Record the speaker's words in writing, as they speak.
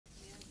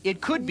It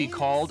could be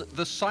called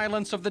the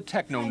silence of the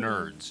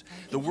techno-nerds.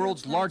 The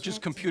world's largest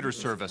computer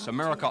service,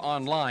 America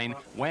Online,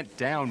 went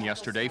down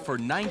yesterday for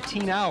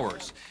 19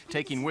 hours,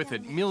 taking with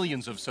it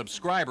millions of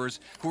subscribers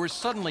who were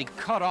suddenly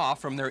cut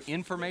off from their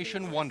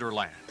information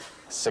wonderland.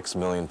 6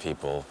 million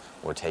people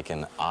were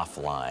taken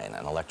offline.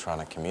 An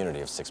electronic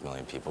community of 6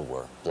 million people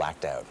were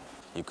blacked out.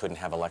 You couldn't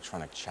have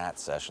electronic chat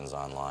sessions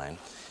online,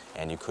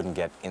 and you couldn't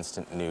get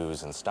instant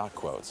news and stock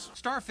quotes.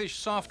 Starfish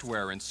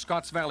Software in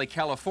Scotts Valley,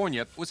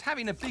 California was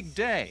having a big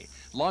day,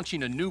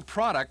 launching a new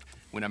product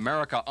when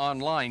America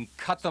Online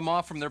cut them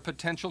off from their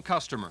potential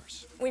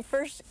customers. We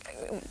first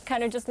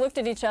kind of just looked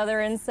at each other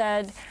and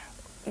said,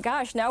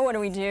 gosh, now what do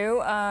we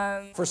do?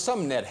 For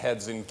some net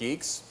heads and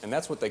geeks, and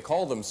that's what they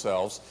call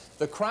themselves,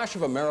 the crash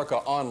of America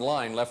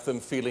Online left them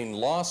feeling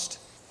lost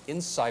in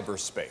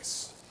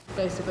cyberspace.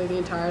 Basically, the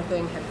entire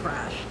thing had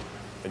crashed.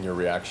 And your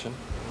reaction?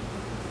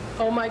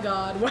 Oh my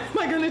God, what am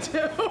I gonna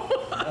do?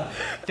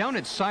 Down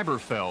at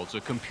Cyberfeld's, a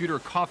computer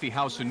coffee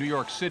house in New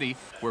York City,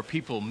 where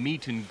people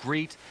meet and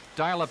greet,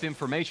 dial up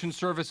information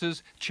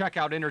services, check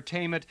out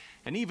entertainment,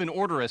 and even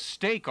order a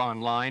steak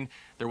online,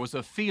 there was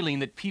a feeling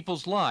that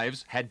people's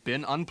lives had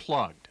been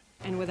unplugged.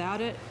 And without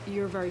it,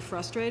 you're very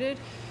frustrated,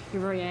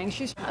 you're very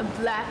anxious. A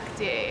black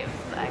day,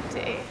 black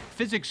day.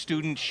 Physics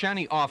student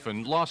Shani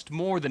Offen lost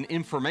more than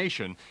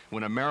information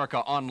when America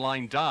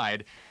Online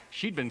died.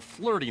 She'd been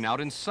flirting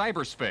out in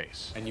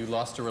cyberspace. And you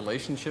lost a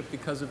relationship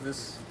because of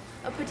this?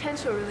 A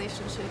potential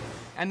relationship.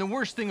 And the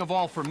worst thing of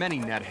all for many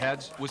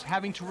netheads was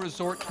having to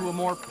resort to a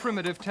more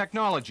primitive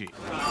technology.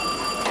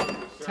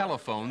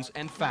 Telephones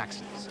and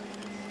faxes.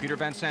 Peter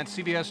Van Sant,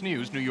 CBS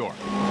News, New York.